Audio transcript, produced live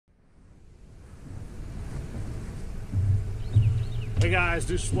Hey guys,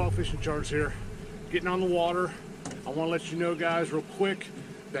 this is Wild Fishing Charts here. Getting on the water. I want to let you know, guys, real quick,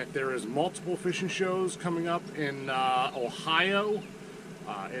 that there is multiple fishing shows coming up in Ohio.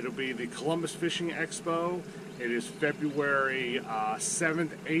 It'll be the Columbus Fishing Expo. It is February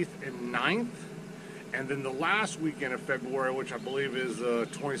 7th, 8th, and 9th. And then the last weekend of February, which I believe is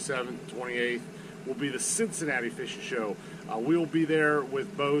 27th, 28th, will be the Cincinnati Fishing Show. We will be there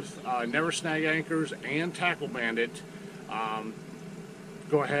with both Never Snag Anchors and Tackle Bandit.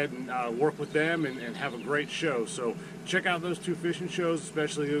 Go ahead and work with them and have a great show. So check out those two fishing shows,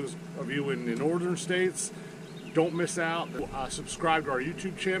 especially those of you in the northern states. Don't miss out. Subscribe to our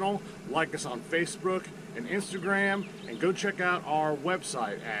YouTube channel, like us on Facebook and Instagram, and go check out our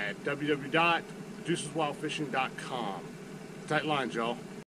website at www.deuceswildfishing.com. Tight lines, y'all.